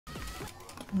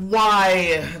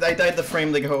Why? I died the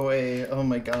frame to go away. Oh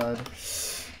my god.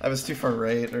 I was too far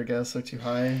right, I guess, or too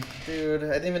high. Dude,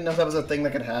 I didn't even know that was a thing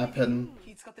that could happen.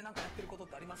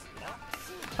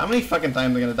 How many fucking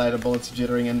times am I gonna die to bullets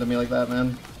jittering into me like that,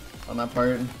 man? On that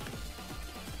part.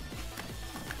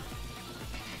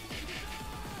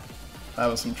 That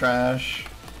was some trash.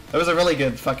 That was a really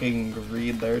good fucking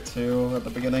read there, too, at the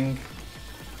beginning.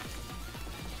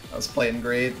 I was playing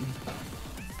great.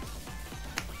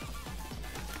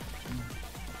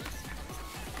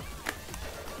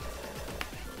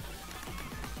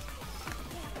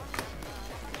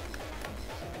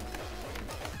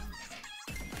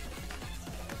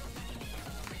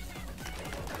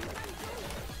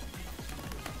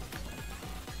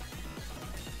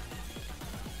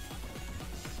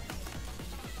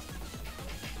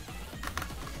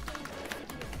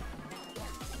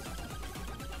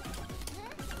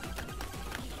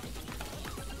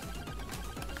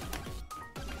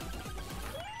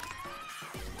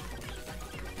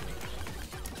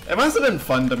 It must have been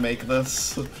fun to make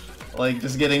this, like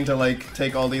just getting to like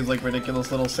take all these like ridiculous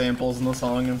little samples in the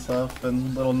song and stuff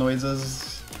and little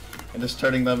noises and just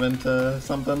turning them into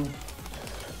something.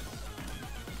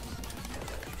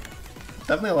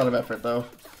 Definitely a lot of effort though.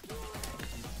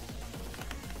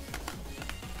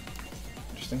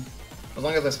 Interesting. As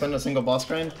long as I spend a single boss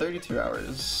grind, 32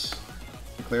 hours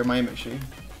to clear my mission.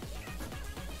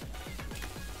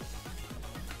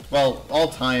 Well, all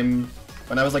time.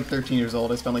 When I was like 13 years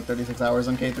old, I spent like 36 hours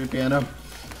on K3 piano,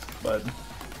 but...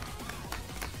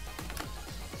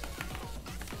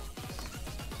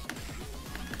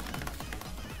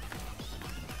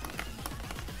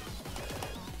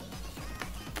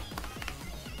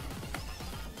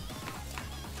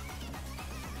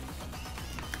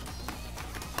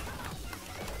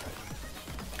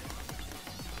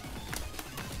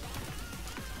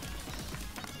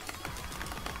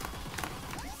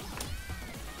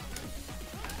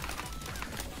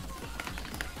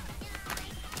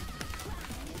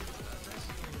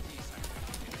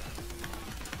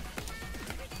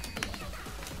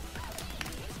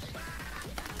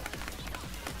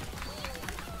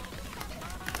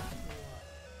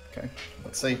 Okay,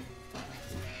 let's see.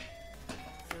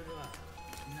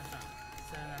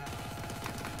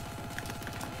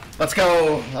 Let's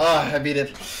go! Ah, I beat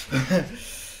it.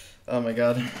 Oh my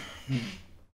god.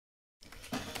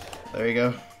 There you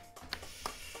go.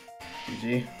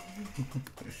 GG.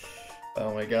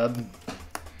 Oh my god.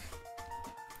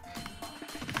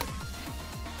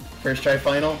 First try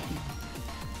final.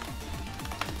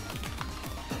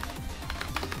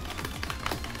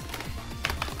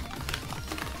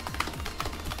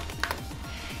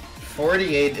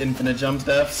 "48 infinite jump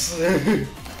deaths."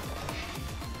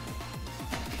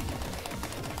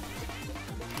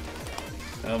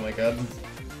 Oh my god.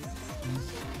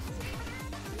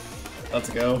 Let's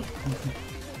go.